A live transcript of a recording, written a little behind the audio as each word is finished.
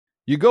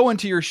You go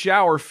into your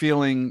shower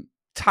feeling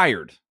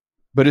tired,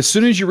 but as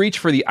soon as you reach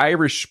for the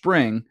Irish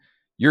Spring,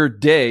 your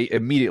day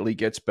immediately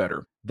gets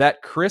better.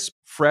 That crisp,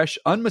 fresh,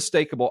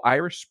 unmistakable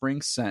Irish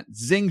Spring scent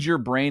zings your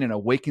brain and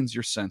awakens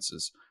your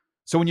senses.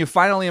 So when you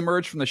finally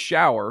emerge from the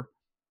shower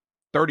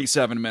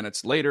 37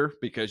 minutes later,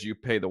 because you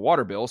pay the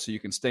water bill so you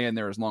can stay in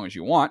there as long as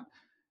you want,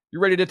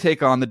 you're ready to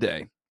take on the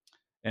day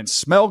and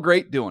smell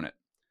great doing it.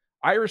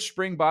 Irish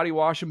Spring Body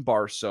Wash and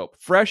Bar Soap.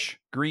 Fresh,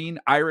 green,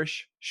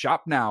 Irish.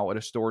 Shop now at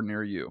a store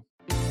near you.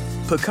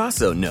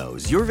 Picasso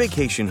knows your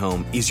vacation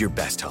home is your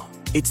best home.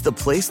 It's the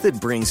place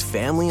that brings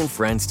family and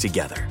friends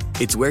together.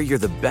 It's where you're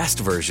the best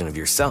version of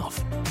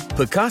yourself.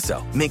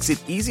 Picasso makes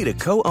it easy to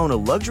co-own a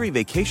luxury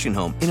vacation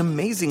home in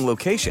amazing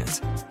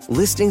locations.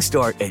 Listings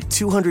start at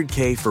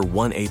 $200K for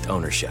 1/8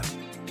 ownership.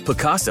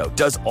 Picasso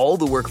does all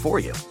the work for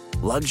you.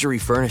 Luxury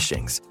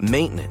furnishings,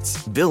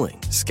 maintenance, billing,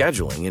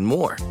 scheduling, and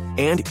more.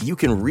 And you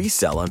can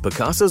resell on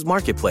Picasso's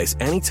marketplace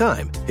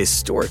anytime,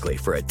 historically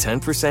for a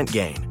 10%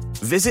 gain.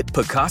 Visit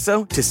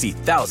Picasso to see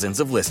thousands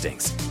of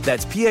listings.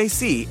 That's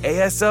PACASO.com.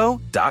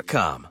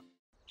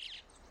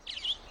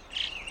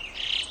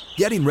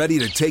 Getting ready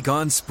to take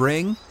on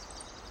spring?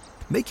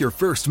 Make your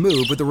first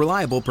move with the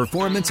reliable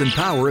performance and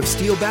power of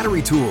Steel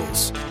battery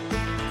tools.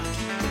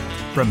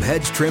 From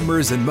hedge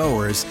trimmers and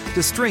mowers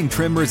to string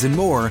trimmers and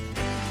more,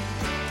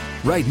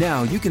 right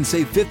now you can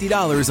save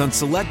 $50 on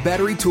select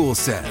battery tool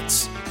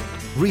sets.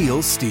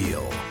 Real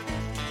Steel.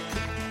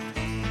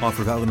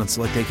 Offer valid on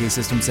select AK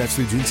system sets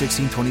through June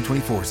 16,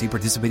 2024. See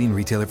participating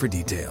retailer for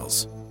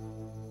details.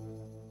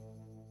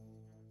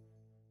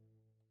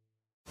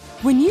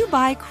 When you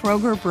buy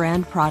Kroger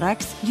brand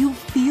products, you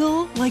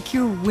feel like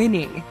you're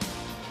winning.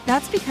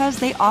 That's because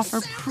they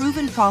offer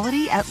proven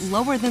quality at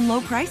lower than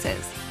low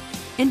prices.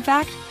 In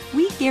fact,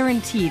 we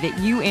guarantee that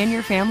you and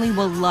your family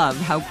will love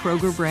how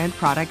Kroger brand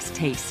products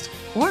taste,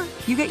 or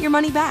you get your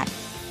money back.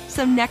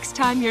 So next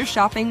time you're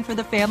shopping for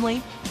the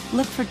family,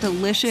 look for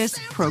delicious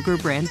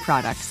Kroger brand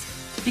products,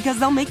 because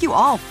they'll make you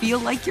all feel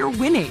like you're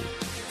winning.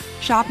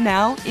 Shop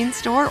now,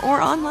 in-store,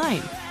 or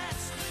online.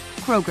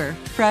 Kroger,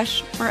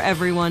 fresh for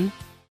everyone.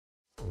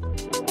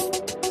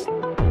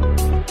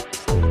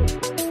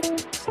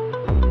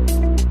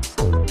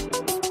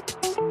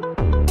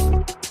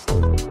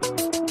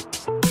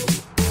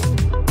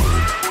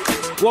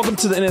 Welcome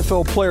to the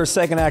NFL Player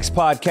Second Acts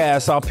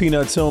podcast. I'm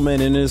Peanut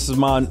Tillman, and this is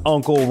my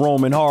uncle,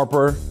 Roman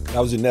Harper. I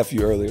was your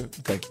nephew earlier.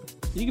 Thank you.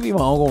 You can be my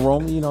uncle,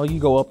 Roman. You know, you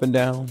go up and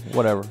down,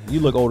 whatever. You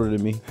look older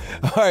than me.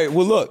 All right.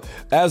 Well, look,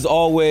 as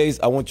always,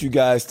 I want you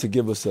guys to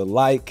give us a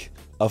like,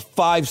 a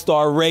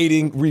 5-star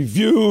rating,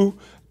 review.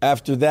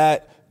 After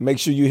that, make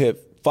sure you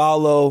hit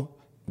follow,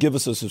 give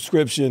us a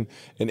subscription,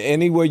 and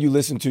anywhere you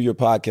listen to your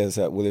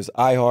podcast at, whether it's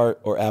iHeart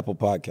or Apple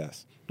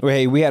Podcasts.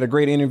 Hey, we had a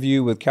great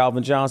interview with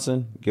Calvin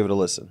Johnson. Give it a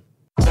listen.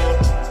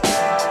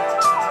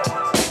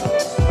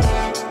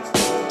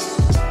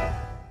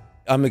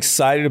 I'm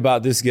excited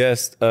about this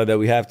guest that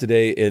we have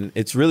today, and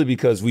it's really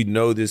because we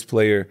know this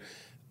player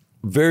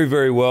very,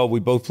 very well. We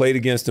both played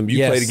against him.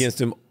 You played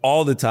against him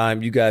all the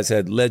time. You guys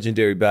had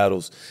legendary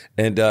battles,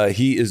 and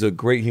he is a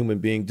great human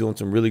being doing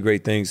some really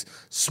great things.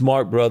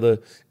 Smart brother,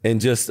 and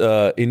just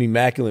an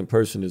immaculate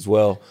person as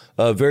well.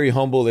 Very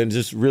humble, and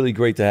just really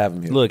great to have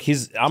him here. Look,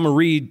 I'm gonna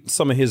read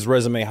some of his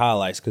resume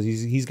highlights because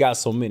he's got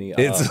so many.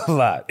 It's a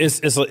lot.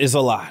 It's a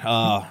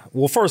lot.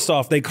 Well, first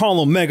off, they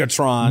call him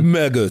Megatron.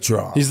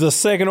 Megatron. He's the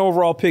second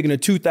overall pick in the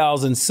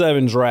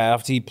 2007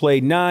 draft. He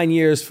played 9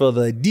 years for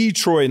the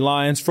Detroit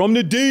Lions from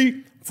the D.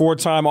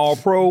 4-time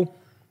All-Pro.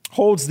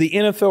 Holds the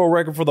NFL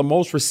record for the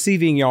most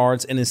receiving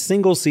yards in a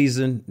single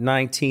season,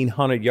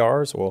 1,900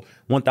 yards, or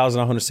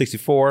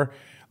 1,164.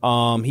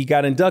 He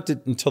got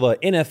inducted into the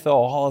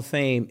NFL Hall of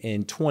Fame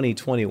in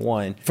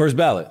 2021. First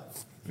ballot.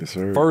 Yes,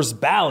 sir. First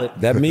ballot.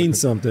 That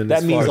means something.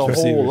 That means a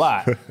whole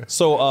lot.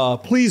 So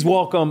please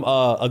welcome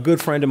a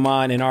good friend of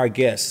mine and our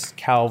guest,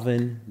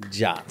 Calvin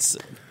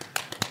Johnson.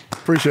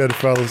 Appreciate it,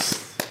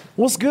 fellas.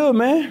 What's good,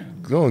 man?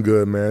 Going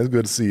good, man. It's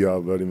good to see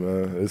y'all, buddy,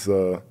 man. It's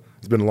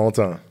been a long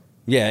time.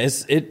 Yeah,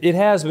 it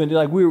has been.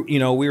 Like we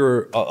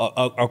were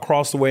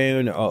across the way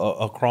and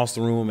across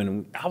the room,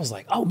 and I was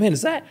like, oh man,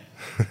 is that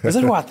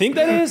who I think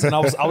that is? And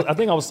I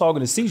think I was talking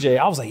to CJ.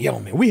 I was like, yo,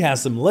 man, we had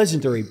some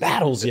legendary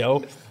battles,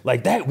 yo.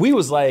 Like that, we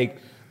was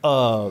like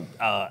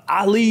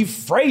Ali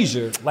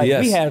Frazier.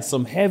 Like we had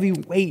some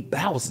heavyweight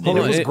bouts, and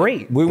it was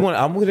great. I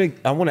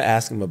want to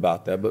ask him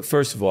about that, but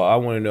first of all, I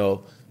want to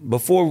know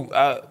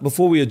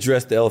before we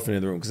address the elephant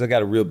in the room, because I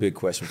got a real big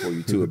question for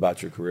you too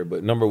about your career.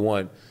 But number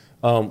one.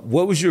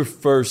 What was your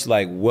first,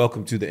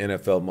 welcome to the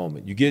NFL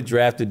moment? You get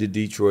drafted to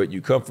Detroit. You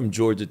come from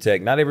Georgia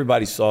Tech. Not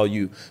everybody saw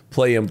you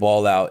play and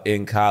ball out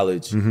in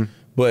college,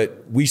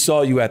 but we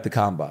saw you at the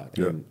Combine.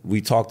 Yeah. And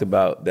we talked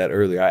about that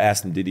earlier. I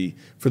asked him,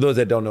 for those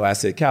that don't know, I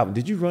said, Calvin,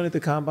 did you run at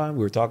the Combine? We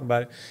were talking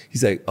about it.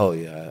 He's like, oh,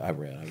 yeah, I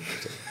ran.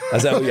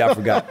 That's how I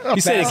forgot.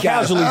 He said it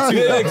casually too.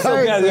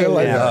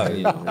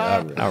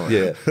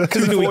 Yeah.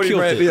 Because we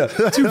killed it. Yeah.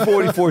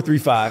 240,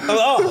 435.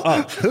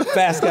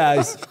 Fast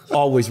guys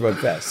always run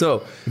fast.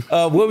 So,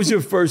 what was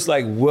your first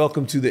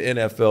welcome to the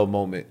NFL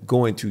moment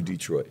going to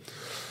Detroit?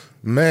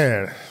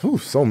 Man,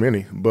 so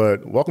many.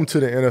 But welcome to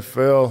the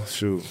NFL.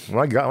 Shoot,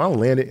 when I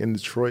landed in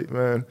Detroit,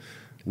 man,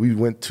 we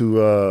went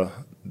to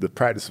the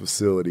practice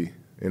facility,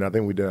 and I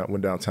think we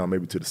went downtown,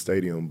 maybe to the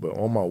stadium. But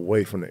on my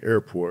way from the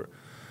airport,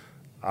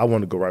 I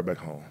wanted to go right back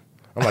home.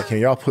 I'm like, can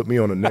y'all put me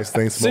on the next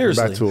thing smoking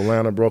back to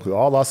Atlanta, bro? Because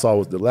all I saw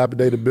was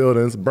dilapidated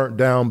buildings, burnt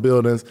down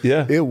buildings.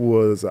 Yeah. It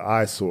was an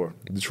eyesore.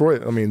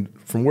 Detroit, I mean,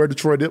 from where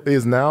Detroit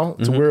is now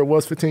to where it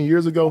was 15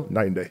 years ago,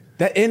 night and day.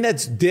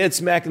 That's dead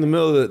smack in the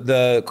middle of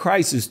the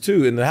crisis,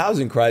 too, in the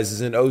housing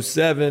crisis in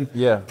 07.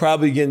 Yeah.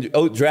 Probably getting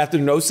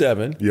drafted in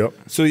 07. Yep.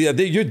 So, yeah,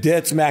 you're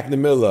dead smack in the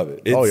middle of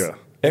it. Yeah.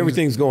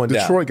 Everything's going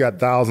down. Detroit got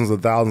thousands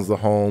of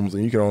homes,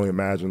 and you can only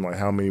imagine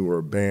how many were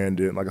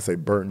abandoned, like I say,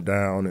 burnt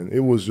down, and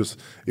it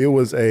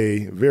was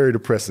a very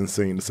depressing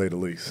scene to say the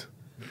least.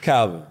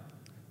 Calvin,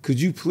 could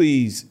you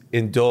please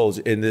indulge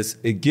in this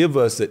and give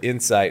us an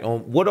insight on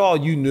what all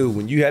you knew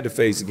when you had to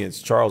face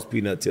against Charles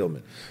Peanut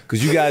Tillman?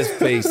 Because you guys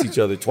faced each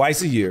other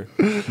twice a year,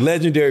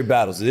 legendary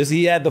battles.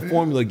 He had the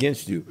formula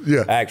against you.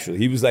 Yeah, actually,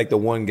 he was like the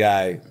one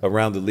guy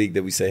around the league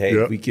that we say, hey,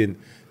 if we can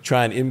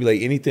try and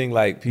emulate anything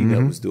like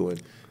Peanut was doing,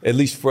 at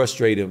least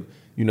frustrate him,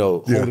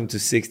 hold him to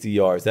 60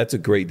 yards. That's a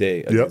great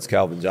day against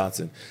Calvin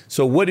Johnson.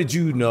 So what did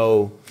you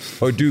know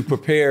or do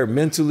prepare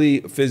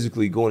mentally,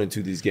 physically going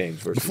into these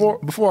games? Before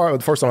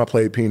the first time I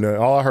played Peanut,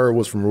 all I heard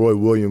was from Roy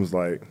Williams,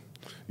 like,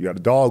 you got a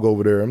dog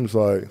over there. I'm just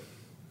like,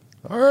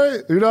 all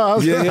right,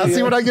 I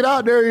see what I get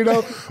out there,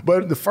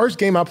 But the first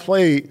game I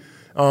played,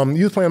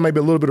 you was playing maybe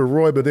a little bit of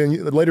Roy, but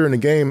then later in the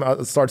game,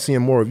 I started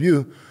seeing more of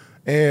you.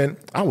 And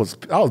I was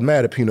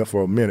mad at Peanut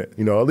for a minute,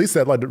 at least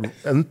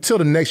until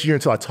the next year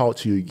until I talked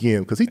to you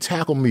again, because he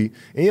tackled me,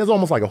 and he was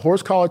almost like a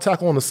horse collar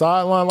tackle on the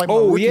sideline, like my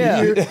rookie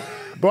year.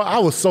 But I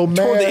was so mad.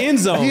 Toward the end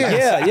zone.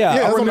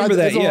 Yeah. I remember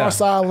that. On our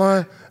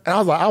sideline. And I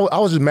was like, I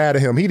was just mad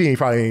at him. He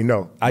probably didn't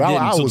know.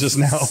 I was just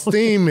now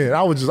steaming.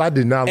 I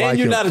did not like him. And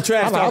you're not a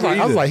trash talker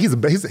I was like,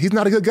 he's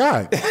not a good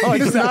guy. Oh,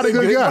 this is not a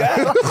good guy.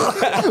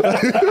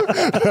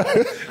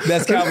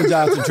 That's Calvin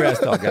Johnson trash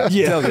talk, guys.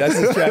 Yeah. Tell me, that's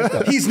his trash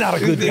talk. He's not a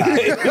good guy.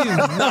 He's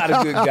not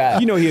a good guy.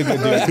 He a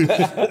good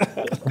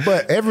dude.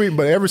 But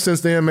ever since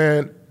then,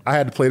 man, I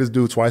had to play this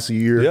dude twice a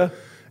year. Yeah.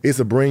 It's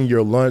a bring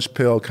your lunch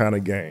pail kind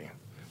of game.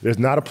 There's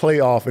not a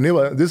playoff, and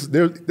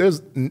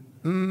there's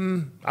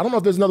I don't know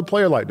if there's another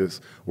player like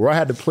this where I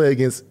had to play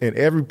against, and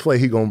every play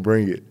he gonna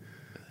bring it.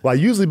 Like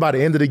usually by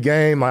the end of the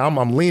game, like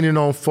I'm leaning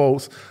on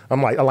folks. I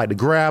like to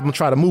grab them,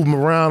 try to move them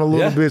around a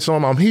little bit. So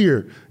I'm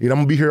here. I'm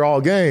gonna be here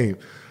all game.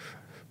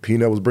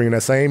 Peanut was bringing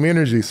that same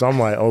energy, so I'm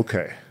like,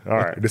 okay, all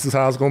right, this is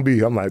how it's gonna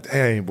be. I'm like,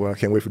 dang, boy, I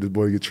can't wait for this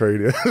boy to get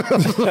traded.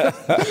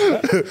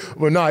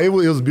 But no, it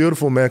was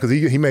beautiful, man, because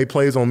he made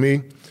plays on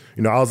me.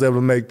 I was able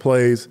to make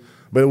plays.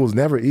 But it was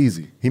never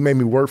easy. He made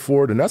me work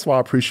for it, and that's why I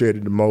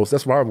appreciated it the most.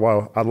 That's why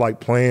I like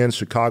playing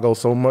Chicago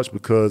so much,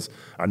 because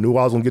I knew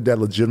I was going to get that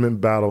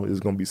legitimate battle. It was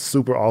going to be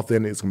super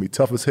authentic. It's going to be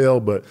tough as hell,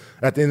 but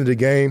at the end of the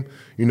game,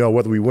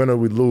 whether we win or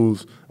we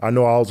lose, I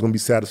know I was going to be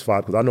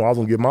satisfied because I know I was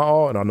going to give my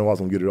all, and I know I was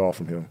going to get it all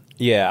from him.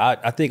 Yeah,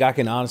 I think I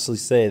can honestly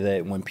say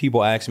that when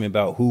people ask me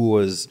about who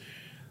was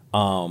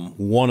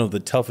one of the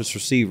toughest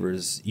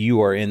receivers,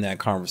 you are in that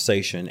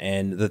conversation.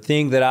 And the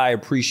thing that I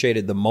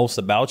appreciated the most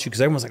about you,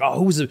 because everyone's like,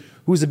 oh,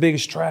 who's the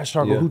biggest trash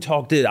talker? Who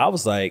talked it? I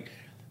was like,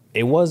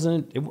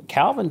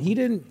 Calvin, he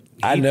didn't.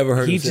 I never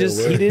heard him say a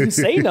word. He didn't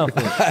say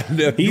nothing.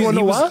 You want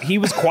to know why? He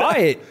was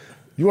quiet.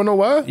 You want to know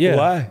why? Yeah.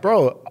 Why?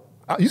 Bro,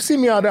 you see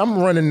me out there, I'm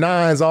running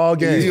nines all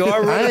game.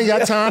 I ain't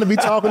got time to be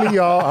talking to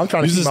y'all. I'm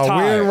trying to keep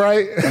my win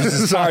right. You're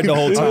just tired the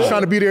whole time. I was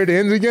trying to be there at the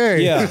end of the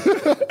game. Yeah.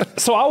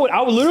 So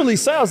I would literally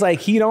say, I was like,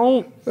 he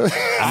don't.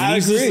 I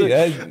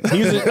agree.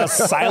 He's a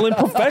silent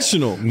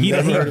professional. He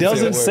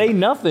doesn't say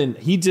nothing.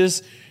 He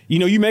just,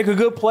 you make a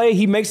good play.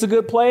 He makes a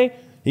good play.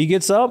 He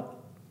gets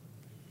up,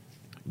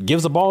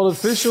 gives the ball to the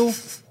official,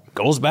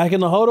 goes back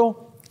in the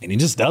huddle, and he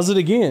just does it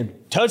again.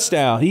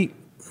 Touchdown.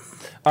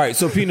 All right,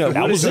 so Peanut,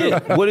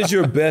 what is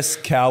your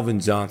best Calvin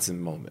Johnson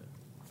moment?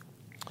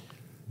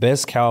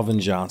 Best Calvin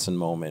Johnson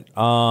moment.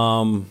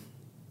 I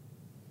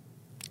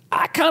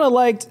kind of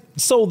liked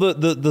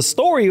the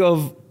story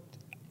of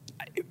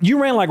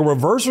you ran like a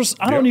reverse.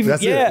 I don't even.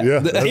 That's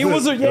it. It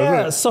was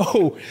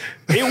So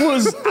it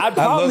was. I'd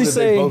probably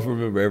say they both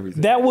remember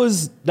everything. That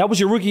was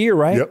your rookie year,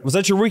 right? Yep. Was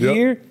that your rookie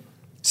year?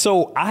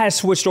 So I had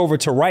switched over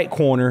to right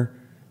corner,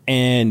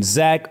 and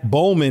Zach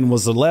Bowman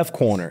was the left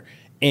corner,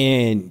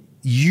 and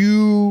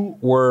you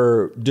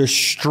were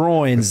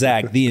destroying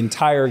Zach the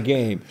entire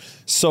game.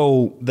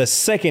 So the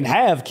second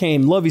half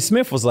came, Lovie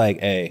Smith was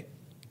like, hey.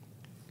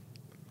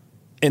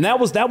 And that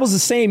was the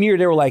same year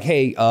they were like,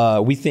 hey,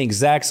 we think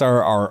Zach's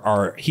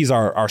he's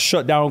our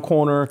shutdown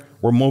corner.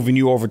 We're moving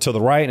you over to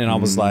the right. And I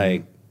was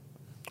like,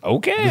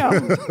 okay,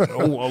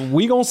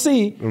 we gonna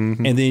see.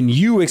 And then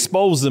you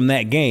exposed them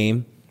that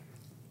game.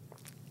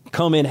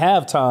 Come in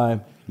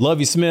halftime,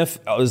 Lovie Smith,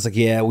 I was like,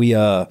 we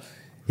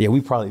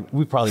probably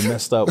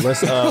messed up.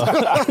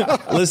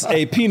 Let's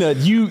hey Peanut,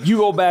 you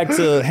go back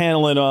to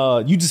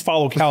handling. You just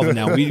follow Calvin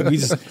now. We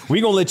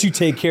gonna let you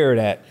take care of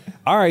that.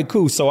 All right,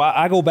 cool. So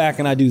I go back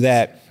and I do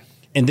that.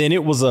 And then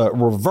it was a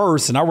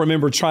reverse, and I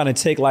remember trying to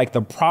take like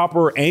the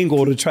proper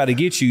angle to try to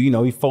get you. You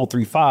know, he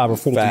 4.35 or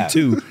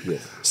 4.32.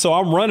 Yes. So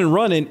I'm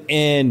running,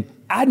 and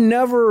I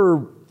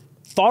never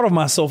thought of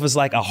myself as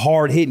like a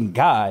hard hitting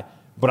guy.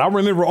 But I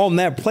remember on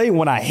that play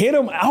when I hit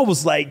him, I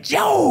was like,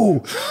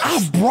 "Yo,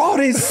 I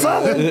brought his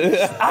son.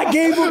 I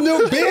gave him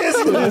the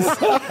business.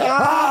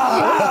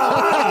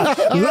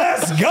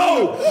 Let's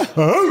go."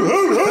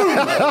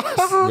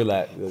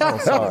 Relax. I'm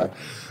sorry.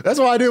 That's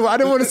why I didn't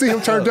want to see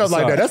him turned up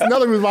like that. That's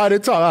another reason why I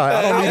didn't talk.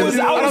 I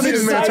don't need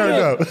this man turned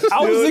up.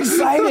 I was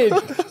excited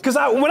because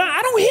I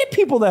don't hit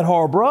people that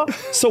hard, bro.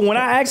 So when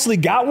I actually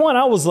got one,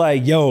 I was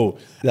like, "Yo,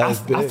 I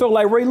felt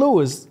like Ray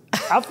Lewis.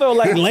 I felt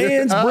like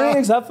Lance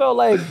Briggs. I felt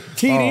like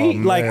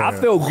TD. Like I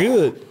felt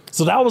good."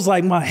 So that was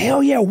like my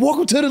hell yeah,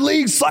 welcome to the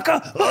league,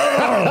 sucker.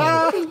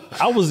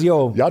 I was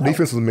y'all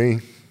defense was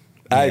mean.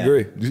 I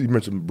agree. You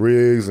mentioned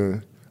Briggs,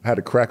 and I had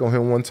a crack on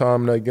him one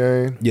time in that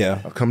game.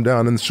 Yeah, I come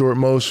down in the short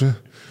motion.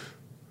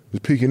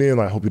 Just peeking in,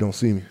 like, I hope you don't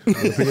see me.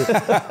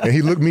 And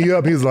he looked me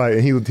up. He was like,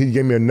 and he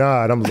gave me a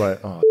nod. I was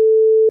like, oh.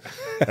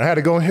 And I had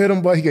to go and hit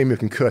him, but he gave me a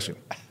concussion.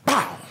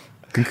 Pow!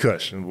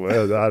 Concussion.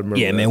 Well, I remember.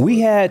 Yeah, man.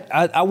 We had.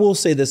 I will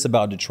say this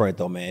about Detroit,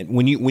 though, man.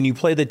 When you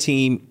play the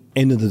team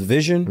in the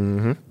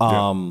division,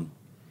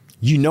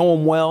 you know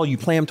them well. You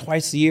play them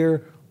twice a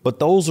year. But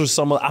those are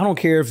some of. I don't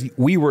care if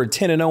we were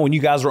 10-0 and you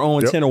guys were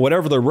 0-10 or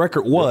whatever the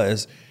record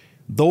was.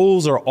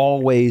 Those are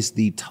always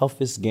the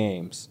toughest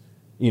games.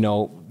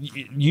 When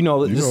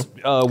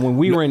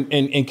we were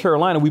in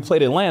Carolina, we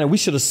played Atlanta. We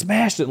should have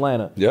smashed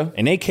Atlanta. Yeah.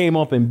 And they came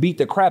up and beat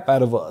the crap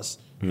out of us.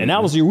 Mm-hmm. And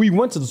that was the year we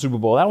went to the Super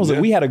Bowl. That was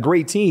we had a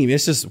great team.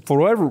 It's just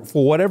for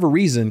whatever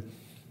reason,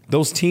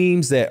 those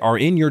teams that are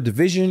in your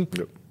division,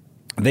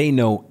 they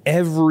know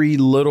every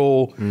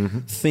little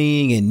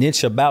thing and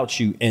niche about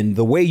you. And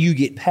the way you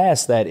get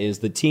past that is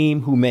the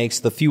team who makes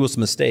the fewest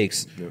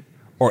mistakes.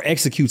 Or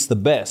executes the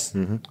best,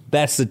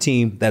 that's the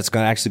team that's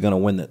actually going to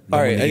win the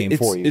game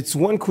for you. It's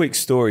one quick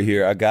story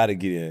here I got to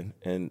get in.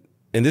 And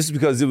this is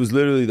because it was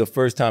literally the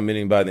first time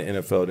anybody in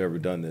the NFL had ever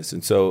done this.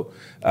 And so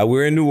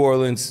we're in New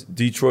Orleans.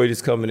 Detroit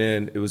is coming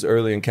in. It was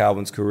early in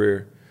Calvin's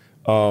career.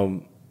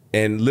 And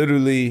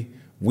literally,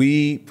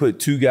 we put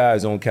two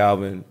guys on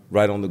Calvin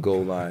right on the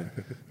goal line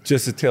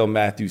just to tell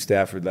Matthew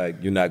Stafford,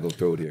 like, you're not going to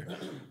throw it here.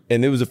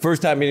 And it was the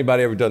first time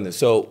anybody ever done this.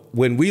 So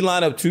when we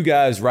line up two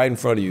guys right in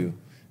front of you,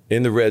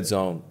 in the red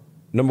zone,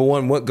 number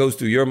one, what goes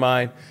through your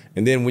mind?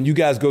 And then when you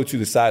guys go to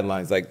the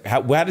sidelines, like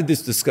how did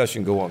this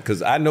discussion go on?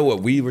 Because I know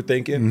what we were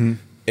thinking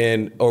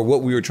or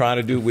what we were trying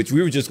to do, which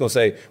we were just going to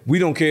say, we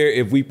don't care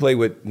if we play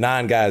with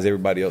 9 guys,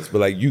 everybody else, but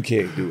like you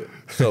can't do it.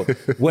 So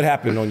what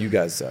happened on you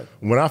guys' side?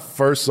 When I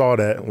first saw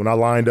that, when I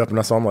lined up and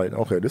I saw, I'm like,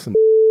 okay, this is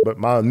but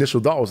my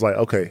initial thought was like,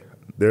 okay,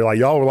 they're like,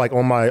 y'all were like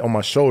on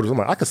my shoulders. I'm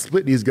like, I could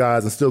split these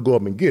guys and still go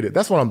up and get it.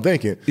 That's what I'm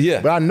thinking.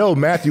 Yeah. But I know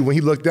Matthew, when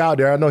he looked out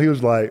there, I know he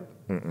was like,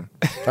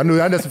 I knew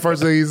that's the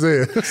first thing he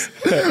said.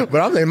 But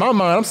I'm in my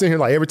mind, I'm sitting here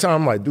like every time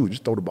I'm like, dude,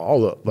 just throw the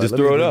ball up. Like, just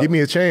throw it up. Give me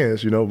a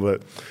chance,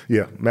 But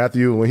yeah,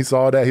 Matthew, when he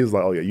saw that, he was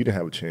like, oh yeah, you didn't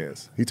have a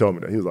chance. He told me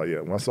that. He was like,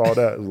 yeah. When I saw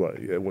that, it was like,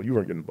 yeah, well, you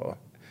weren't getting the ball.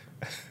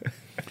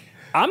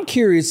 I'm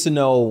curious to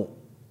know,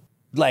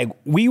 like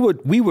we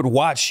would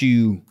watch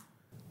you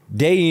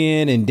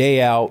day in and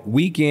day out,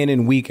 week in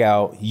and week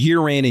out,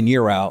 year in and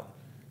year out,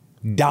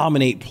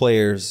 dominate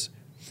players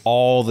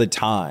all the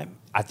time.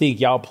 I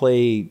think y'all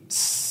played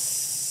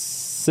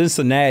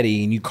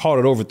Cincinnati and you caught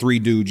it over 3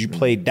 dudes. You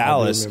played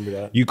Dallas,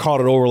 you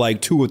caught it over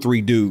like 2 or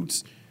 3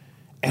 dudes.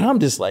 And I'm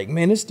just like,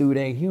 man, this dude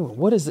ain't human.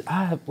 What is it?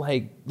 I have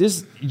like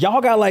this. Y'all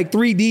got like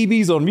 3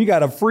 DBs on him. You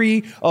got a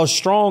free, a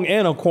strong,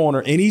 and a corner,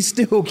 and he's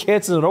still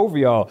catching it over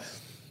y'all.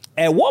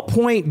 At what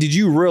point did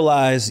you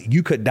realize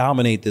you could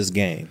dominate this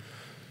game?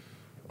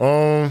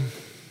 Probably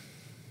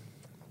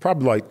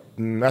like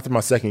after my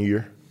second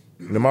year.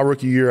 In my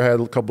rookie year, I had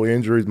a couple of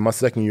injuries. My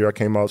second year, I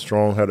came out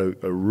strong, had a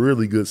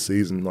really good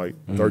season, like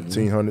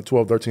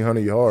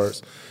 1,300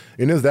 yards.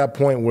 And it's that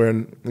point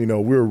when, we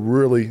were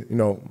really,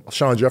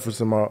 Sean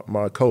Jefferson,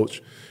 my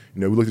coach,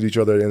 we looked at each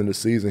other at the end of the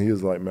season. He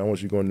was like, man, I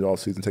want you to go into the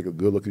offseason, take a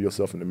good look at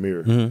yourself in the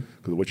mirror.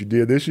 Because what you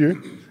did this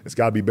year, it's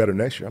got to be better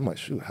next year. I'm like,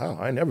 shoot, how?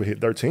 I ain't never hit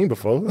 13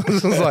 before.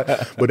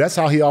 But that's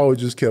how he always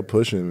just kept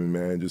pushing me,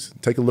 man.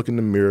 Just take a look in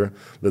the mirror.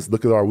 Let's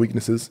look at our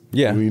weaknesses.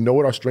 Yeah. We know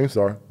what our strengths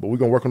are, but we're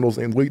going to work on those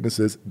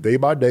weaknesses day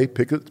by day,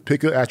 pick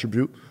an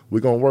attribute. We're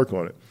going to work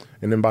on it.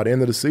 And then by the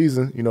end of the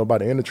season, by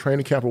the end of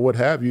training camp or what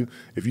have you,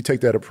 if you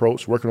take that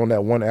approach, working on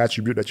that one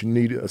attribute that you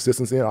need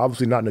assistance in,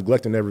 obviously not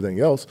neglecting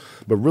everything else,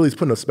 but really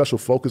putting a special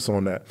focus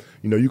on that,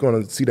 you're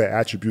going to see that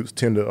attributes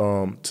tend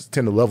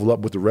to level up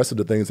with the rest of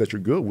the things that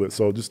you're good with.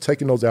 So just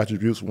taking those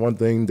attributes one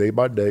thing day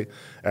by day,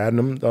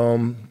 adding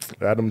them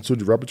to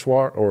the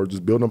repertoire or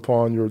just building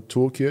upon your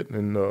toolkit,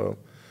 and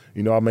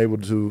you're able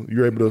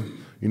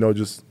to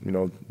just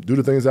do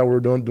the things that we're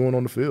doing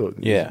on the field.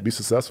 Yeah, be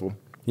successful.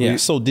 Yeah.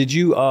 So did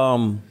you?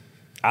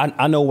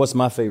 I know what's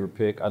my favorite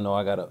pick. I know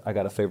I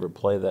got a favorite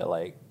play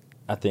that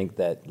I think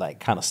that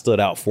kind of stood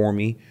out for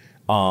me.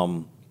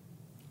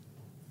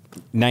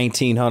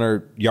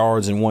 1,900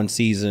 yards in one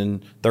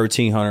season,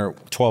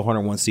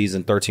 1,200 one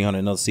season, 1,300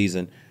 another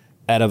season.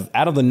 Out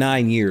of the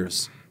 9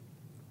 years,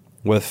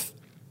 with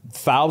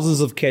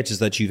thousands of catches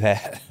that you've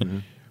had,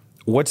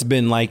 what's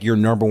been your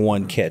number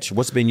one catch?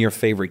 What's been your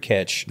favorite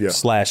catch /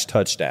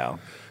 touchdown?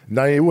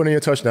 No, it wasn't even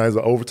a touchdown. It was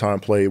an overtime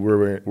play.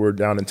 We're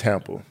down in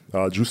Tampa.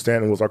 Drew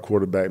Stanton was our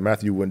quarterback.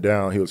 Matthew went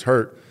down. He was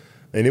hurt,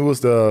 and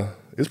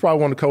it's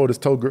probably one of the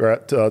coldest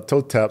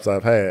toe taps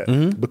I've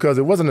had because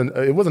it wasn't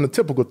a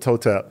typical toe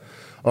tap.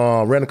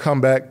 Ran a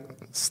comeback,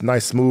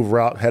 nice smooth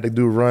route. Had to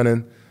do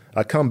running.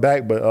 I come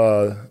back, but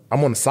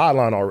I'm on the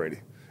sideline already,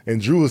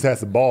 and Drew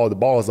has the ball. The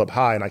ball is up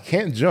high, and I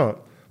can't jump.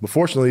 But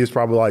fortunately, it's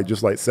probably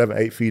just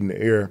 7-8 feet in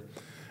the air.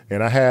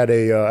 And I had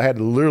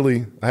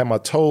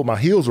my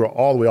heels were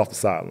all the way off the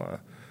sideline.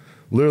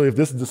 Literally, if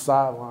this is the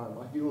sideline,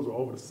 my heels were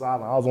over the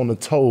sideline. I was on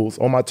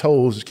my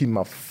toes, just keeping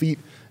my feet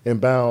in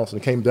bounds,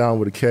 and came down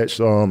with a catch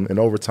in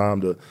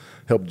overtime to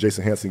help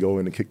Jason Hanson go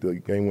in and kick the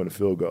game-winning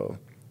field goal.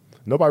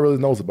 Nobody really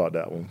knows about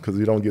that one because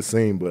you don't get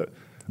seen, but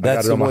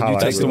that's the one you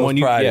take the most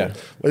pride in.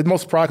 It's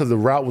most pride because the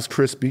route was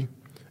crispy.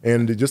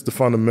 And just the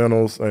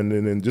fundamentals, and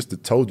then just the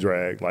toe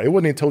drag. It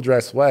wasn't even toe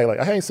drag swag.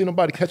 I ain't seen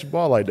nobody catch a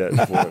ball like that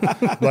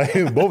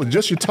before.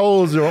 Just your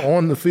toes are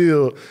on the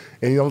field,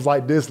 and it was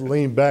like this,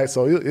 lean back.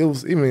 So it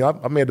was.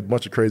 I made a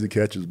bunch of crazy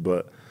catches,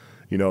 but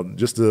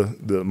just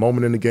the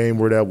moment in the game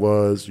where that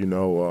was,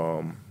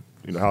 how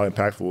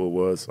impactful it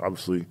was.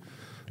 Obviously,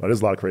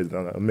 there's a lot of crazy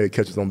things. I made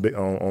catches on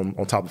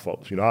top of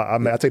folks.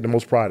 I take the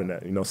most pride in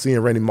that. Seeing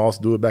Randy Moss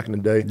do it back in the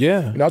day.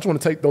 Yeah. I just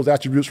want to take those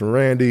attributes from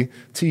Randy,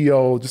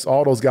 T.O., just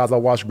all those guys I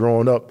watched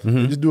growing up,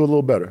 and just do a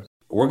little better.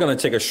 We're going to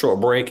take a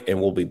short break,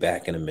 and we'll be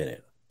back in a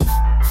minute.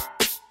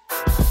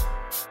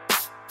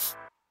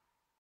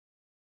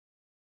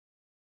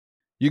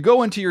 You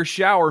go into your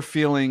shower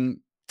feeling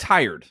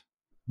tired,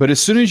 but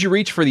as soon as you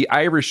reach for the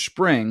Irish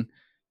Spring,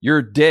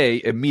 your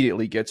day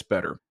immediately gets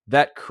better.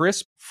 That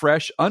crisp,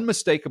 fresh,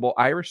 unmistakable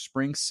Irish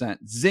Spring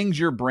scent zings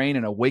your brain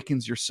and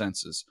awakens your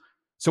senses.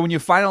 So when you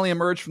finally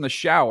emerge from the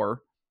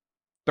shower,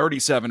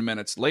 37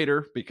 minutes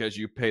later, because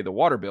you pay the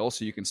water bill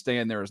so you can stay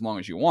in there as long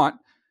as you want,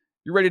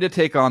 you're ready to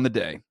take on the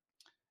day.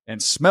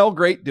 And smell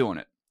great doing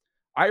it.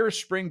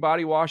 Irish Spring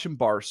Body Wash and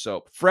Bar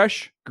Soap.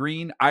 Fresh,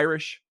 green,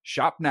 Irish.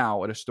 Shop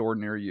now at a store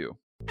near you.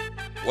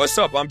 What's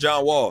up? I'm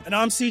John Wall. And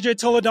I'm CJ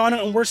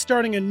Toledano, and we're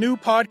starting a new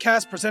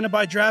podcast presented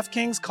by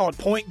DraftKings called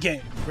Point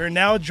Game. We're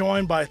now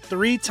joined by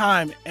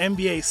 3-time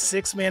NBA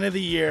Sixth Man of the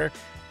Year,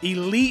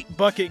 elite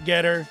bucket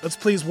getter. Let's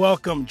please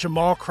welcome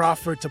Jamal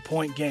Crawford to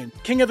Point Game.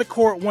 King of the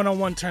Court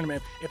one-on-one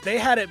tournament. If they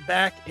had it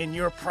back in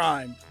your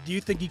prime, do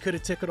you think you could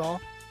have took it all?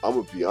 I'm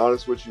going to be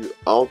honest with you.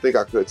 I don't think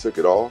I could have took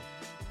it all,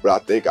 but I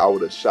think I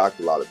would have shocked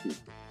a lot of people.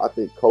 I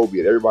think Kobe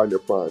and everybody in their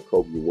prime,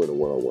 Kobe would win a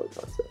one-on-one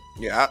contest.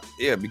 Yeah,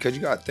 because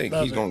you got to think.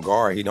 He's going to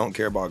guard. He don't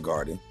care about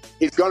guarding.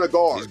 He's going to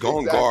guard. He's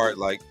going to guard.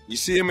 You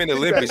see him in the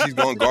Olympics, he's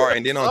going to guard.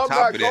 And then on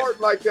top of that. I'm not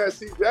guarding like that,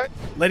 CJ.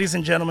 Ladies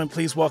and gentlemen,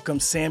 please welcome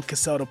Sam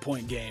Cassell to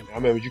Point Game. I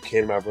remember you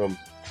came out from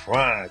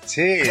prime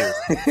 10.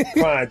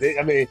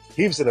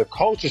 He was in a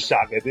culture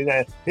shock. And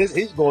then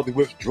he's going through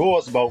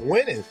withdrawals about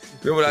winning.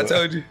 Remember what I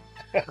told you?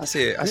 I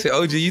said,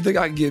 OG, you think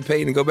I can get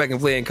paid and go back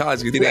and play in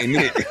college because it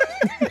ain't it?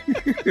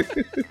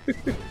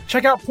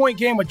 Check out Point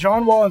Game with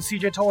John Wall and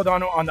CJ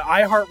Toledano on the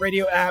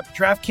iHeartRadio app,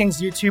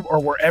 DraftKings YouTube, or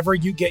wherever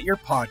you get your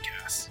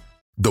podcasts.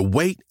 The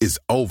wait is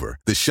over.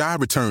 The Chi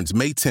returns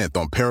May 10th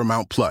on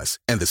Paramount Plus,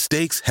 and the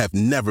stakes have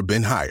never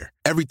been higher.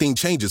 Everything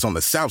changes on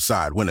the South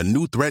Side when a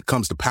new threat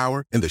comes to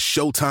power in the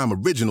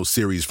Showtime original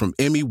series from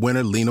Emmy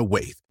winner Lena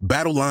Waithe.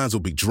 Battle lines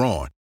will be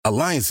drawn,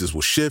 alliances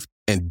will shift,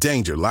 and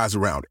danger lies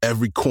around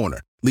every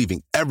corner,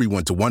 leaving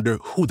everyone to wonder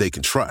who they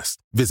can trust.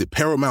 Visit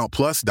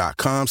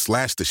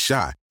ParamountPlus.com/The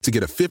Chi to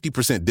get a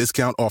 50%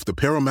 discount off the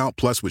Paramount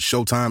Plus with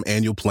Showtime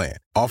annual plan.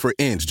 Offer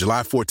ends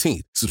July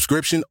 14th.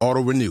 Subscription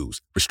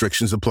auto-renews.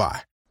 Restrictions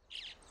apply.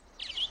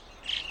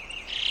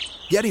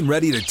 Getting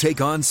ready to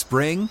take on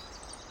spring?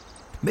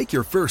 Make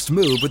your first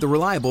move with the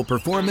reliable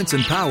performance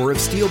and power of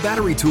Steel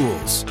battery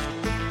tools.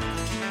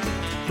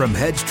 From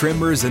hedge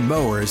trimmers and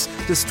mowers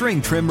to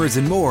string trimmers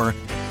and more,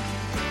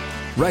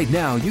 right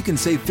now you can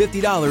save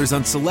 $50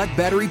 on select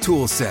battery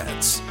tool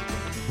sets.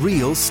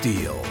 Real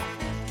Steel.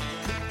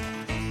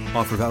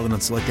 Offer valid on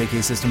select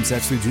AK system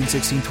sets through June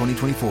 16,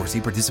 2024.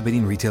 See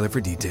participating retailer for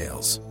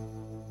details.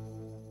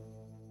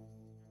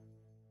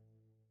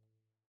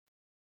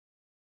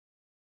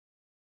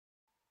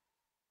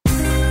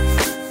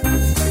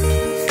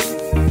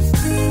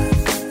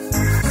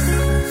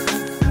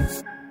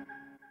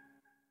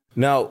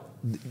 Now,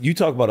 you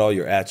talk about all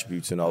your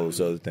attributes and all those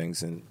other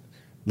things. And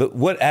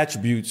what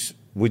attributes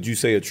would you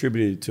say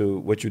attributed to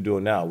what you're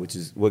doing now, which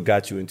is what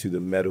got you into the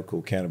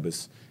medical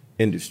cannabis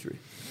industry?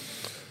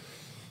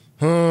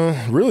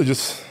 Really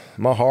just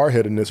my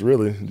hard-headedness,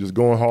 really, just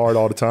going hard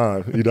all the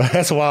time.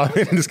 That's why I'm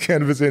in this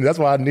cannabis industry. That's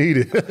why I need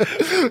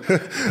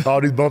it. All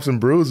these bumps and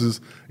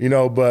bruises,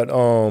 but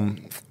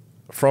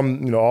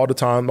from all the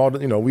time,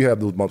 we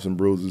have those bumps and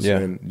bruises,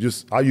 and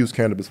I used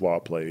cannabis while I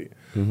played.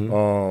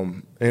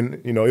 And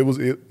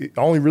it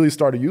only really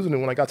started using it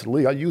when I got to the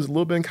league. I used it a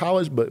little bit in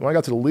college, but when I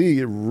got to the league,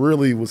 it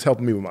really was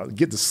helping me with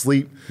get to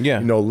sleep.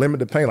 Limit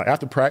the pain. Like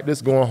after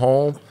practice, going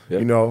home,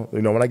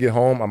 when I get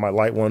home, I might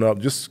light one up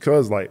just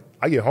because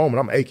I get home and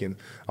I'm aching.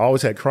 I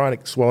always had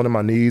chronic swelling in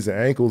my knees and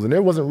ankles, and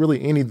there wasn't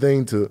really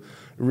anything to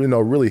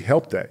really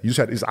help that. You just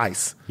had this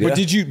ice. But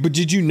did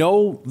you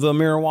know the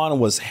marijuana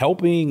was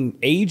helping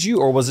aid you,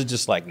 or was it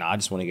just like, nah, I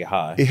just want to get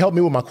high? It helped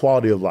me with my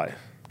quality of life.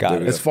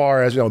 Got it. As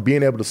far as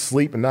being able to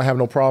sleep and not having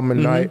no problem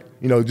at night,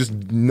 just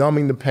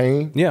numbing the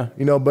pain. Yeah.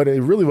 But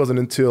it really wasn't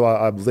until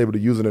I was able to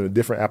use it in a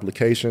different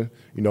application,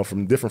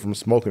 from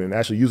smoking and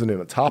actually using it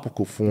in a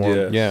topical form.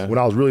 When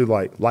I was really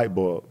like light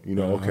bulb.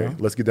 Okay,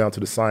 let's get down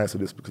to the science of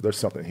this because there's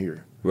something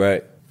here.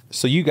 Right.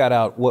 So you got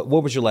out. What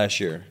was your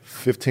last year?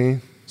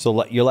 15.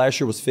 So your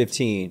last year was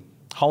 15.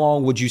 How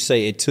long would you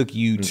say it took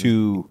you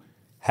to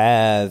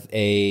have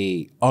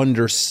a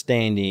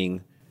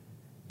understanding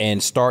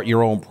and start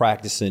your own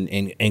practice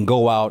and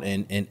go out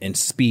and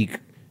speak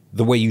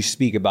the way you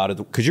speak about it?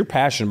 Because you're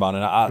passionate about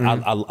it.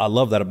 I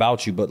love that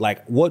about you. But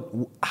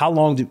how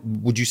long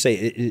would you say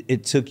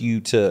it took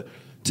you to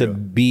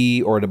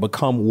be or to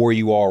become where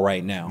you are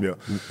right now,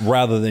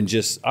 rather than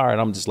just, all right,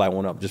 I'm just light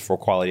one up just for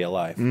quality of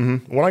life?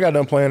 When I got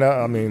done playing,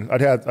 I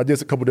did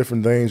a couple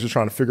different things, just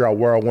trying to figure out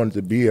where I wanted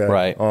to be at.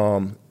 Right.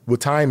 With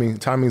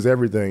timing's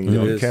everything.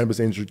 The cannabis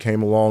industry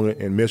came along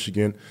in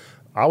Michigan.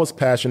 I was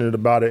passionate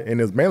about it, and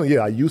it was mainly,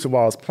 I used it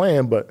while I was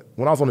playing, but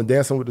when I was on the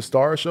Dancing with the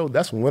Stars show,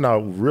 that's when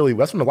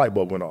the light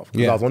bulb went off.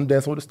 Because I was on the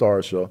Dancing with the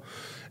Stars show,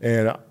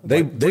 and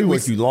they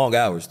work you long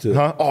hours too.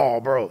 Huh? Oh,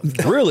 bro.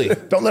 Really?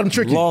 Don't let them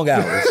trick you. Long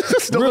hours.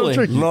 Don't let them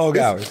trick you. Long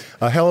hours.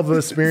 A hell of an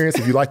experience.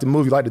 If you like to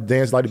move, you like to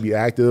dance, you like to be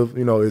active,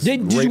 it's a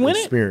great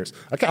experience.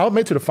 I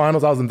made it to the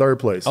finals. I was in third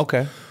place.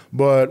 Okay.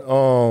 But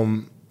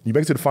you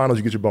make it to the finals,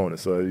 you get your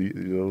bonus. So it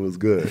was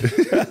good.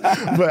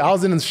 But I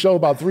was in the show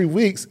about 3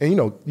 weeks, and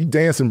you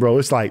dancing, bro.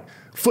 It's like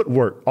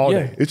footwork all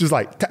day. It's just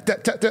like tap,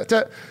 tap, tap, tap,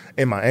 tap.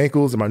 And my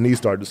ankles and my knees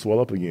started to swell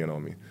up again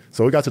on me.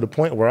 So it got to the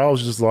point where I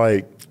was just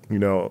like,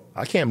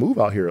 I can't move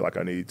out here like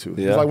I need to.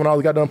 It's like when I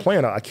got done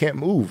playing, I can't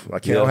move. I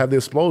don't have the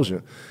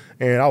explosion.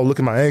 And I was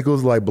looking at my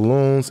ankles like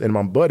balloons. And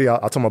my buddy, I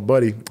told my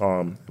buddy,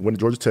 went to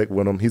Georgia Tech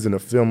with him. He's in the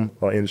film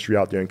industry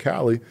out there in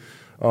Cali.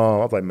 I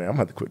was like, man, I'm going to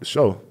have to quit the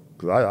show.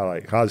 Because I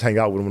just hang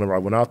out with him whenever I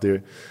went out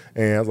there,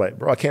 and I was like,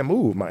 bro, I can't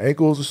move. My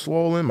ankles are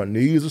swollen, my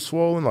knees are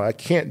swollen. I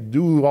can't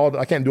do all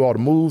the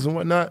moves and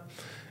whatnot.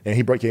 And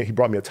he brought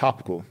me a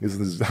topical. I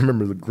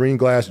remember the green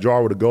glass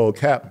jar with a gold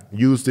cap.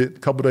 Used it. A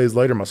couple days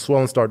later, my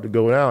swelling started to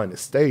go down, and it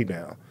stayed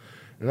down.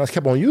 And I just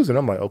kept on using it.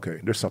 I'm like, okay,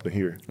 there's something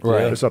here.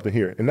 Right. There's something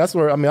here. And that's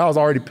where, I was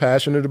already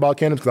passionate about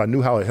cannabis because I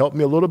knew how it helped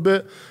me a little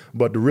bit,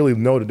 but to really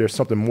know that there's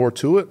something more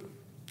to it,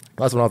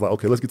 that's when I was like,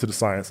 okay, let's get to the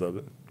science of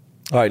it.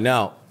 All right,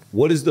 now,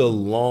 what is the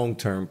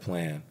long-term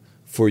plan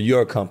for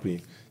your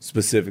company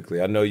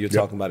specifically? I know you're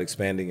talking about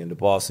expanding into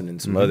Boston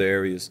and some other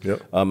areas.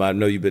 I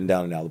know you've been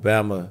down in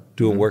Alabama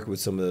doing work with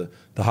some of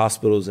the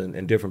hospitals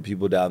and different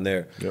people down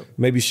there.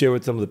 Maybe share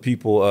with some of the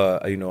people,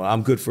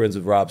 I'm good friends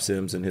with Rob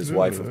Sims and his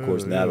wife, of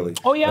course, Natalie.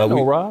 Oh, yeah, I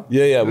know Rob.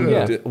 Yeah.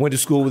 We went to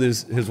school with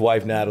his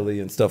wife,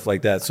 Natalie, and stuff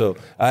like that. So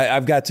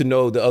I've got to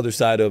know the other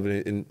side of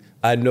it, and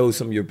I know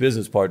some of your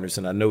business partners,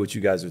 and I know what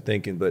you guys are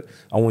thinking, but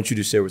I want you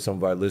to share with some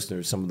of our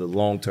listeners some of the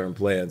long-term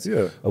plans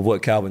of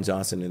what Calvin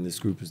Johnson and this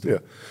group is doing.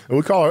 And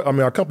we call it,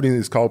 our company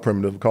is called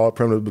Primitive. We call it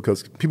Primitive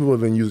because people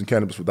have been using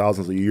cannabis for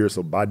thousands of years,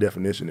 so by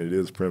definition, it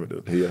is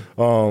primitive.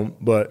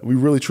 But we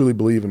really, truly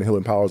believe in the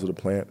healing powers of the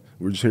plant.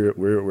 We're just here,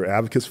 we're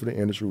advocates for the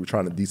industry. We're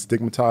trying to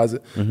destigmatize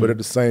it, but at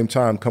the same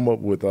time, come up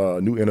with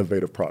new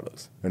innovative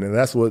products. And then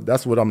that's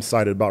what I'm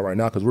excited about right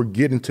now, because we're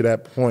getting to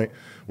that point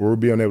where we're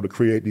being able to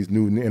create these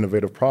new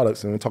innovative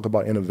products. And when we talk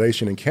about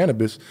innovation in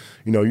cannabis,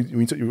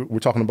 we're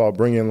talking about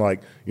bringing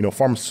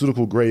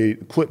pharmaceutical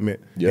grade equipment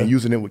and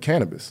using it with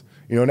cannabis.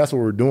 And that's what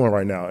we're doing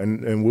right now.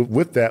 And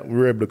with that,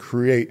 we're able to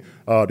create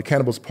the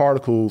cannabis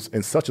particles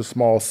in such a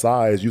small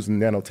size using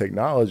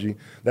nanotechnology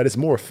that it's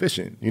more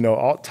efficient.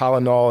 All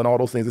Tylenol and all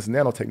those things, it's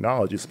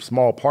nanotechnology. It's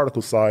small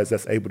particle size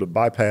that's able to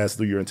bypass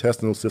through your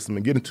intestinal system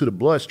and get into the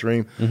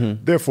bloodstream,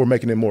 therefore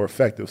making it more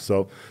effective.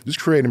 So just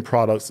creating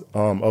products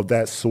of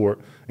that sort.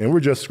 And we're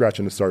just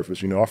scratching the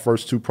surface. Our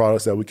first two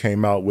products that we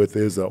came out with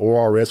is the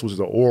ORS, which is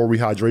an oral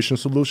rehydration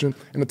solution,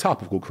 and the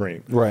topical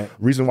cream. Right.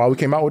 Reason why we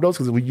came out with those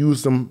because we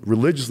used them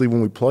religiously when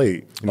we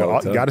played. You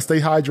got to stay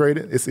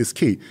hydrated. It's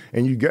key.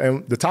 And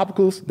the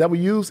topicals that we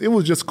used, it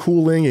was just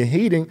cooling and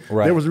heating.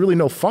 Right. There was really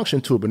no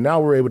function to it. But now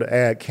we're able to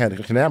add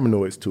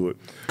cannabinoids to it.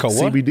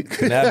 CBD.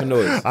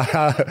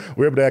 Cannabinoids.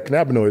 We're able to add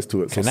cannabinoids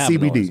to it. So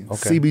CBD,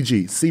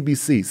 CBG,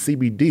 CBC,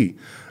 CBD,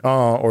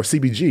 or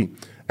CBG.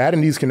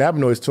 adding these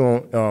cannabinoids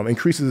to them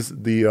increases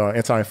the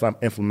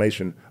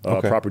anti-inflammation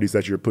properties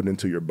that you're putting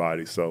into your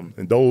body. So,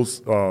 and those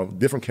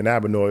different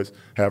cannabinoids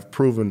have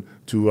proven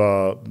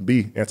to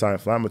be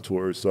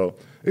anti-inflammatory. So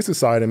it's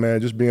exciting,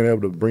 man, just being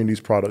able to bring these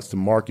products to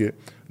market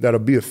that'll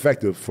be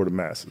effective for the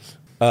masses.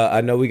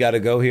 I know we got to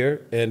go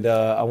here, and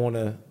I want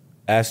to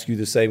ask you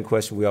the same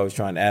question we always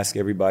try and ask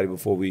everybody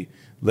before we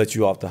let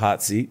you off the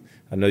hot seat.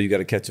 I know you got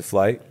to catch a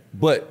flight,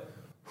 but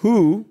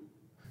who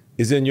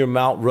is in your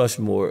Mount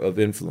Rushmore of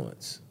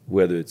influence,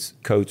 whether it's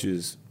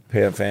coaches,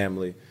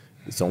 family?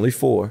 It's only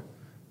 4,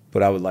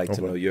 but I would like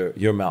to know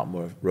your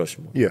Mount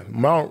Rushmore. Yeah,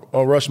 Mount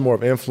Rushmore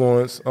of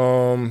influence.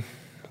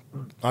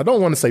 I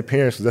don't want to say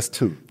parents because that's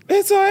 2.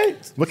 It's all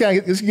right. But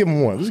let's give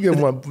them one. Let's give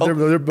them one. They're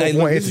one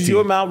entity. This is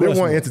your Mount They're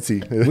Rushmore. one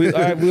entity. All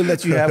right, we'll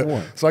let you have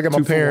one. So I got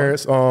my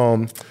parents.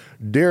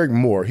 Derek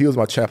Moore, he was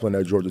my chaplain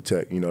at Georgia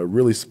Tech. You know,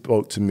 really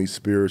spoke to me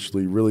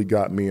spiritually, really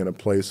got me in a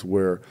place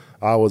where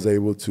I was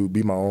able to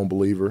be my own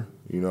believer,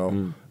 you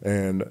know.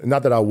 And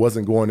not that I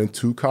wasn't going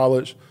into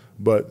college,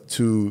 but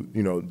to,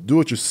 you know, do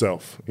it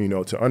yourself, you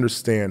know, to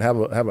understand, have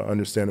an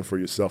understanding for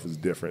yourself is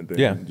different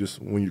than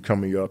just when you're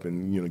coming up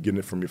and, you know, getting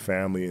it from your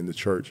family and the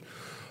church.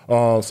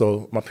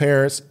 So my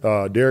parents,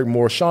 Derek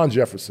Moore, Sean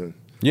Jefferson,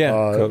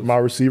 my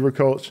receiver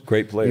coach.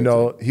 Great player. You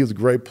know, he was a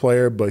great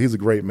player, but he's a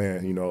great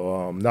man. You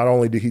know, not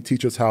only did he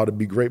teach us how to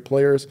be great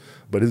players,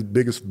 but his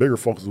bigger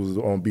focus was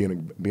on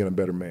being a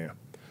better man.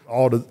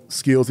 All the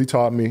skills he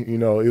taught me, you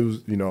know, it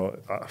was, you know,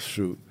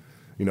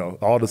 you know,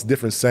 all those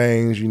different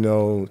sayings, you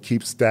know,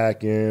 keep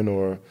stacking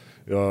or,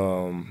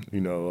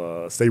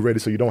 stay ready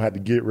so you don't have to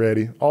get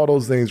ready. All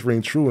those things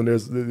ring true, and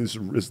there's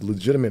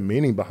legitimate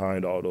meaning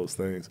behind all those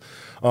things.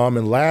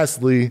 And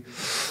lastly,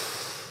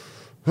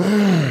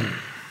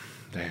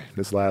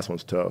 this last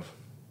one's tough.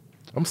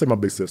 I'm going to say my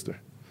big sister.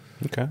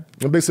 Okay.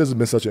 My big sister's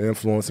been such an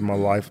influence in my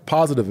life,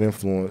 positive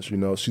influence. You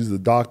know, she's the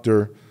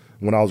doctor.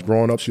 When I was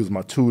growing up, she was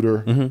my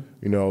tutor.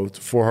 You know,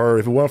 for her,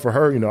 if it wasn't for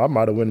her, you know, I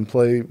might have went and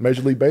played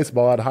Major League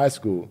Baseball out of high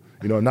school.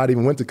 You know, not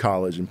even went to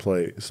college and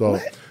played. So,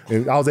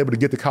 and I was able to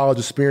get the college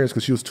experience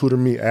because she was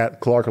tutoring me at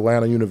Clark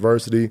Atlanta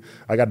University.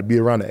 I got to be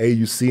around the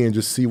AUC and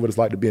just see what it's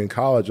like to be in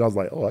college. And I was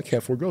like, oh, I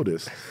can't forego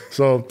this.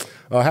 So,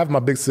 having my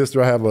big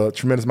sister, I have a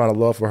tremendous amount of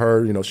love for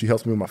her. You know, she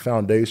helps me with my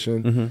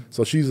foundation.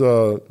 So she's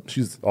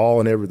all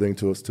and everything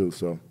to us too.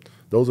 So,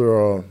 those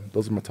are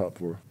my top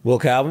 4. Well,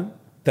 Calvin,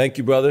 thank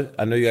you, brother.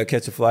 I know you got to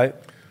catch a flight.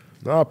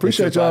 No, I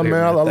appreciate y'all,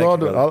 man. I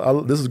love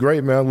it. This is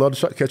great, man. I love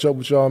to catch up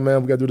with y'all,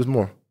 man. We got to do this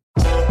more.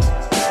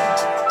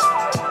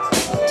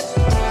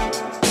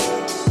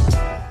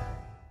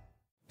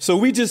 So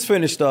we just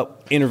finished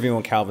up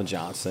interviewing Calvin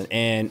Johnson,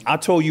 and I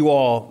told you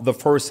all the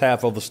first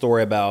half of the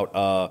story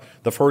about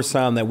the first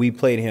time that we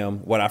played him.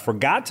 What I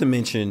forgot to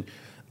mention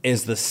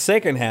is the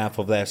second half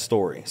of that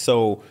story.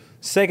 So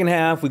second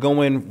half, we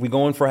go in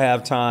for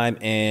halftime,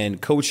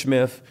 and Coach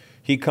Smith,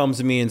 he comes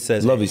to me and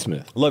says, Lovie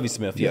Smith,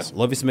 yes.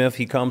 Lovie Smith,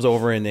 he comes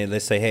over and they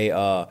say, hey,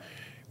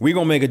 we're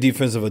going to make a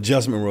defensive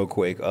adjustment real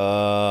quick.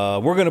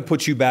 We're going to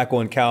put you back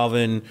on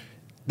Calvin.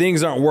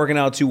 Things aren't working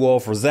out too well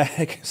for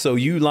Zach, so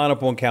you line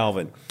up on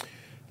Calvin.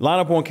 Line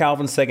up on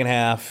Calvin second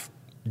half,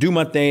 do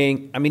my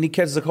thing. I mean, he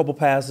catches a couple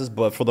passes,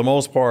 but for the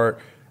most part,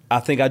 I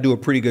think I do a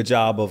pretty good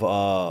job of,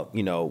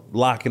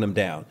 locking him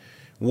down.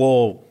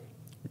 Well,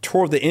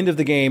 toward the end of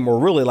the game, or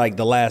really like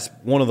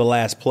one of the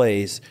last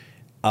plays,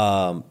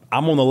 I'm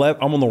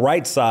on the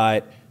right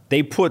side.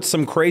 They put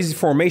some crazy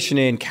formation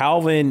in.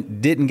 Calvin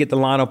didn't get the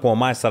lineup on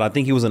my side. I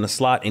think he was in the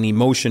slot, and he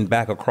motioned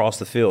back across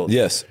the field.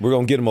 Yes, we're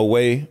going to get him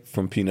away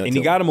from Peanut. And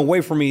he got him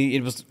away from me.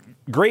 It was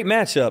a great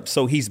matchup.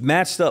 So he's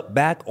matched up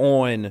back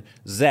on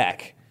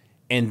Zach.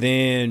 And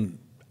then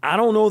I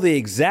don't know the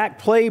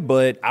exact play,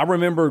 but I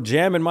remember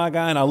jamming my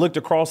guy, and I looked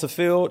across the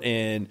field,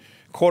 and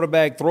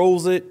quarterback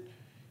throws it.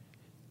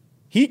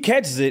 He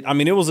catches it. I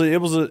mean, it was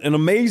an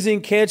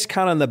amazing catch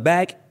kind of in the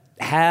back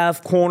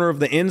half corner of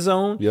the end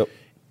zone. Yep.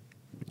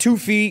 2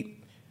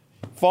 feet,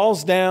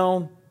 falls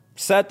down,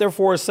 sat there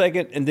for a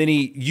second, and then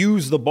he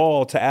used the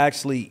ball to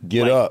actually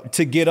get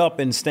up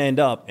and stand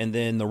up. And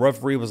then the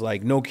referee was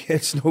like, no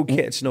catch, no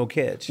catch, no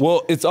catch.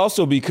 Well, it's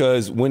also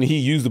because when he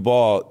used the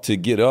ball to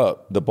get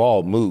up, the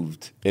ball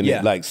moved and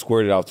it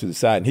squirted out to the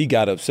side, and he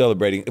got up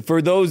celebrating.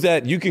 For those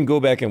that you can go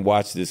back and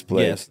watch this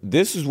play, yes.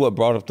 This is what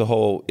brought up the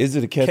whole, is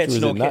it a catch or is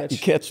it not?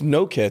 Catch,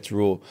 no catch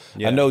rule.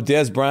 Yeah. I know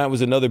Des Bryant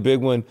was another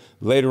big one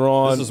later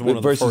on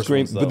versus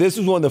Green, but this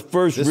was one of the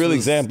first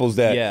examples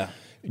that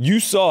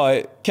you saw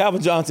it.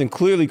 Calvin Johnson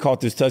clearly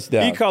caught this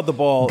touchdown. He caught the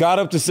ball. Got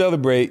up to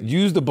celebrate,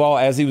 used the ball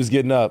as he was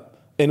getting up,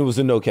 and it was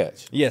a no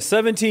catch. Yeah,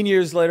 17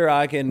 years later,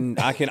 I can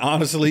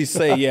honestly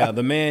say,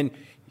 the man,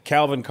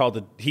 Calvin called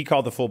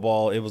the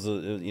football. It was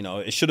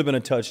it should have been a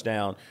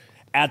touchdown.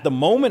 At the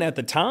moment, at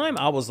the time,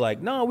 I was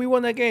like, no, we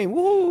won that game.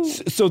 Woo!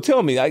 So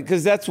tell me,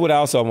 because that's what I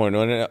also want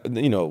to know.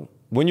 You know,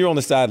 when you're on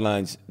the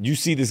sidelines, you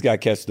see this guy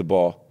catch the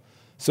ball.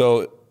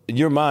 So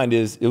your mind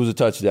is it was a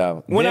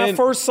touchdown. When I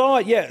first saw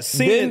it,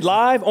 seeing it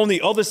live on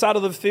the other side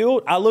of the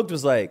field, I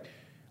was like,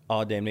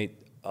 oh, damn, he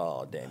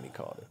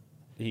caught it.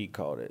 He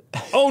caught it.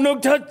 Oh, no,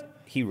 touch.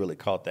 he really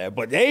caught that.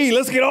 But, hey,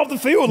 let's get off the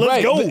field.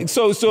 Let's go.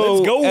 So let's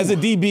go. As a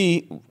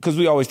DB, because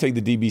we always take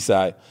the DB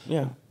side.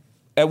 Yeah.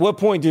 At what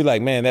point do you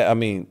like, man,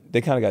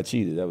 they kind of got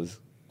cheated. That was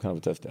kind of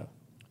a touchdown.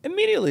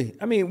 Immediately.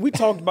 I mean, we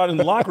talked about it in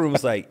the locker room.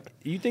 It's like,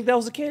 you think that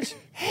was a catch?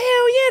 Hell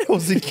yeah, that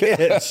was a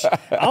catch.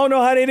 I don't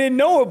know how they didn't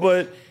know it,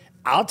 but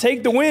I'll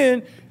take the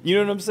win. You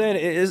know what I'm saying?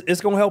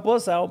 It's going to help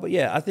us out. But,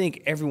 yeah, I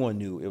think everyone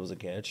knew it was a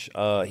catch.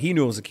 He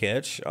knew it was a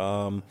catch.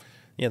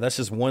 Yeah, that's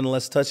just one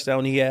less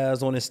touchdown he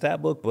has on his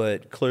stat book.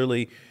 But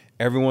clearly,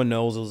 everyone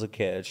knows it was a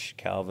catch.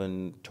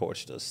 Calvin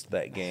torched us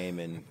that game,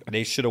 and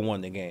they should have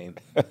won the game.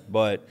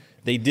 But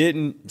they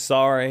didn't.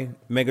 Sorry,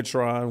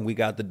 Megatron. We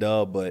got the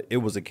dub, but it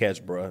was a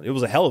catch, bro. It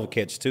was a hell of a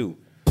catch, too.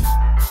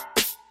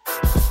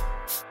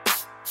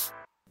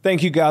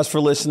 Thank you guys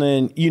for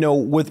listening. You know,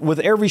 with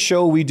every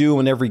show we do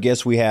and every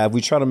guest we have,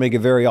 we try to make it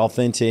very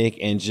authentic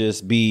and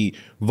just be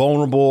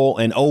vulnerable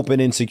and open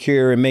and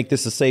secure and make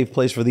this a safe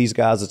place for these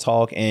guys to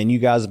talk. And you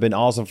guys have been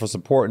awesome for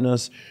supporting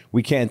us.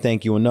 We can't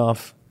thank you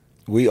enough.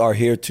 We are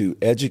here to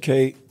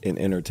educate and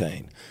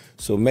entertain.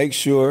 So make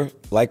sure,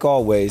 like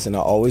always, and I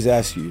always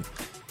ask you,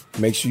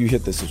 make sure you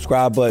hit the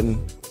subscribe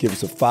button, give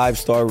us a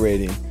 5-star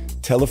rating,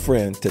 tell a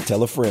friend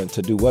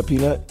to do what,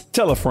 Peanut?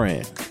 Tell a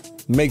friend.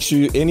 Make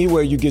sure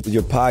anywhere you get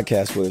your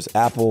podcast, whether it's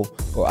Apple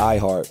or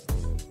iHeart,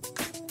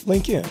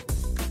 link in.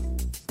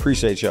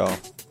 Appreciate y'all.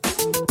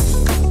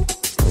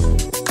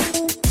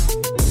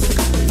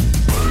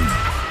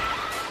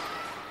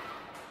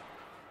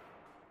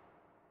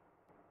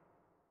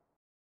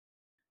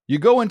 You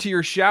go into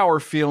your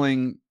shower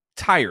feeling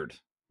tired,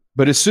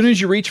 but as soon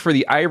as you reach for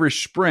the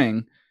Irish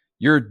Spring,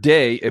 your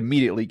day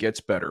immediately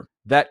gets better.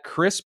 That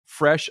crisp,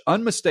 fresh,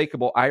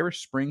 unmistakable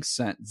Irish Spring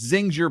scent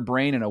zings your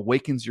brain and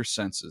awakens your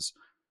senses.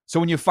 So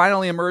when you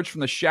finally emerge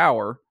from the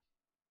shower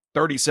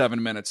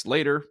 37 minutes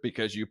later,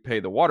 because you pay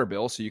the water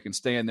bill so you can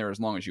stay in there as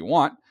long as you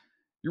want,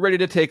 you're ready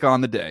to take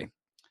on the day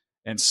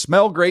and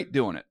smell great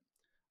doing it.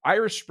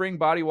 Irish Spring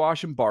Body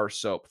Wash and Bar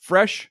Soap.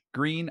 Fresh,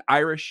 green,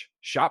 Irish.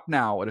 Shop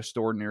now at a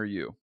store near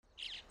you.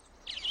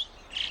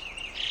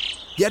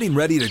 Getting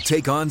ready to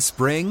take on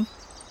spring?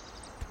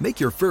 Make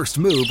your first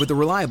move with the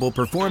reliable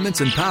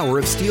performance and power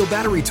of Steel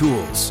battery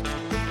tools.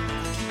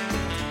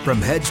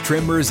 From hedge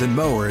trimmers and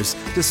mowers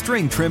to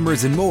string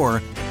trimmers and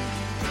more,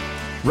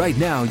 right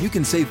now you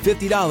can save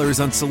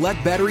 $50 on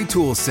select battery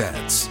tool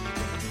sets.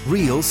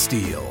 Real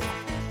Steel.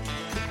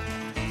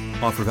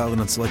 Offer valid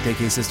on select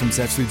AK system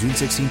sets through June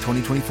 16,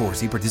 2024.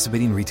 See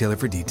participating retailer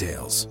for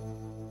details.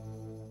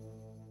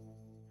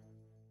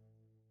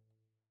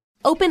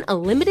 Open a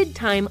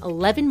limited-time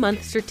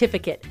 11-month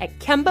certificate at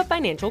Kemba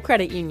Financial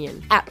Credit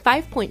Union. At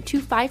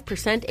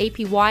 5.25%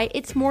 APY,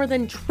 it's more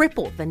than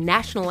triple the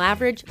national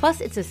average,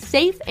 plus it's a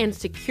safe and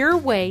secure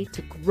way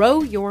to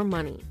grow your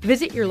money.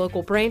 Visit your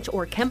local branch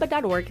or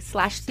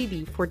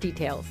kemba.org/cd for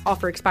details.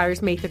 Offer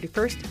expires May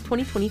 31st,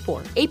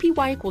 2024.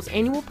 APY equals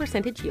annual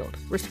percentage yield.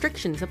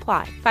 Restrictions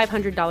apply.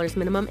 $500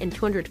 minimum and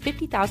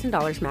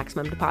 $250,000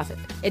 maximum deposit.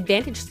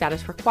 Advantage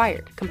status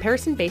required.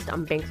 Comparison based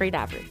on bank rate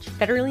average.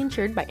 Federally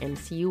insured by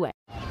NCUA.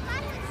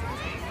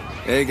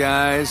 Hey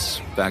guys,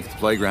 back at the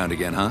playground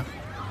again, huh?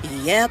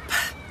 Yep.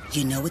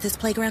 You know what this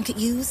playground could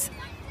use?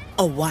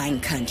 A wine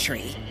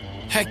country.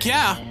 Heck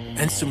yeah,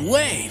 and some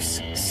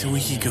waves so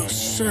we could go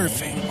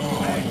surfing.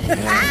 Oh, yeah.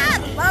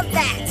 Ah, love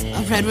that.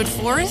 A redwood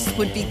forest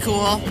would be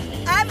cool.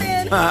 I'm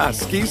in. Ah,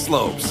 ski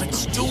slopes.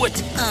 Let's do it.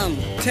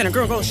 Can a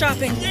girl go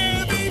shopping?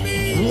 Yeah,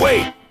 baby.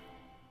 Wait!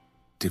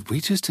 Did we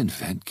just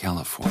invent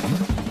California?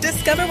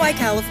 Discover why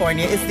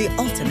California is the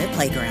ultimate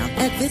playground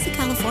at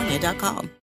visitcalifornia.com.